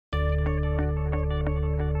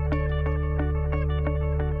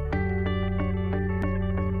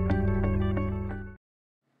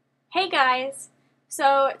Hey guys!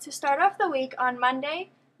 So to start off the week on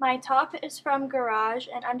Monday, my top is from Garage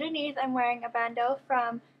and underneath I'm wearing a bandeau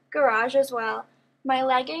from Garage as well. My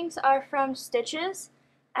leggings are from Stitches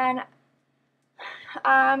and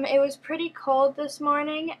it was pretty cold this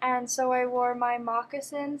morning and so I wore my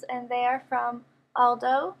moccasins and they are from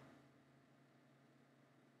Aldo.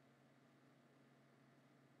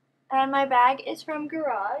 And my bag is from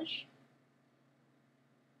Garage.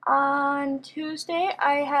 On Tuesday,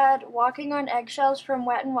 I had Walking on Eggshells from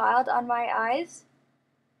Wet n Wild on my eyes.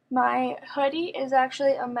 My hoodie is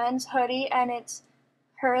actually a men's hoodie and it's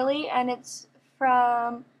Hurley and it's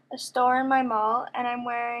from a store in my mall and I'm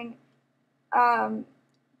wearing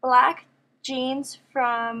black jeans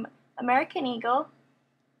from American Eagle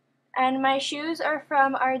and my shoes are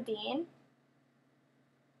from Ardeen.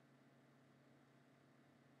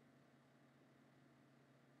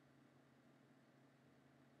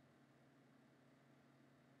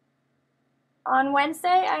 On Wednesday,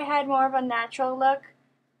 I had more of a natural look.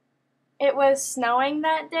 It was snowing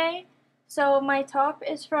that day, so my top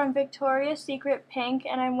is from Victoria's Secret Pink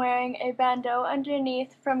and I'm wearing a bandeau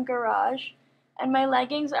underneath from Garage. And my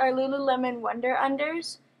leggings are Lululemon Wonder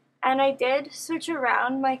Unders. And I did switch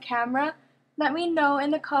around my camera. Let me know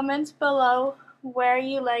in the comments below where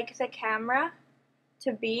you like the camera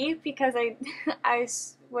to be because I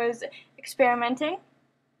was experimenting.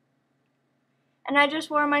 And I just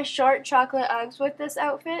wore my short chocolate Uggs with this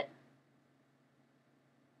outfit.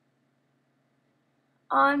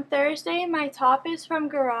 On Thursday, my top is from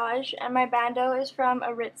Garage and my bandeau is from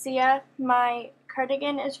Aritzia. My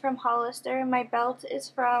cardigan is from Hollister. My belt is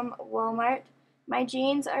from Walmart. My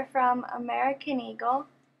jeans are from American Eagle.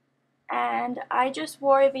 And I just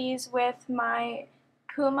wore these with my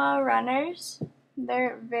Puma runners.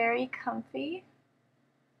 They're very comfy.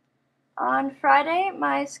 On Friday,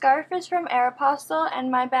 my scarf is from Aeropostale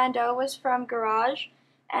and my bandeau was from Garage.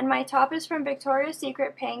 And my top is from Victoria's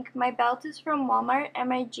Secret Pink, my belt is from Walmart, and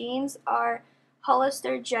my jeans are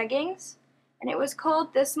Hollister jeggings. And it was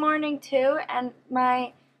cold this morning too, and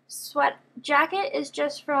my sweat jacket is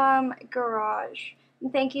just from Garage.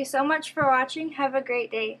 And thank you so much for watching. Have a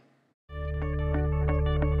great day.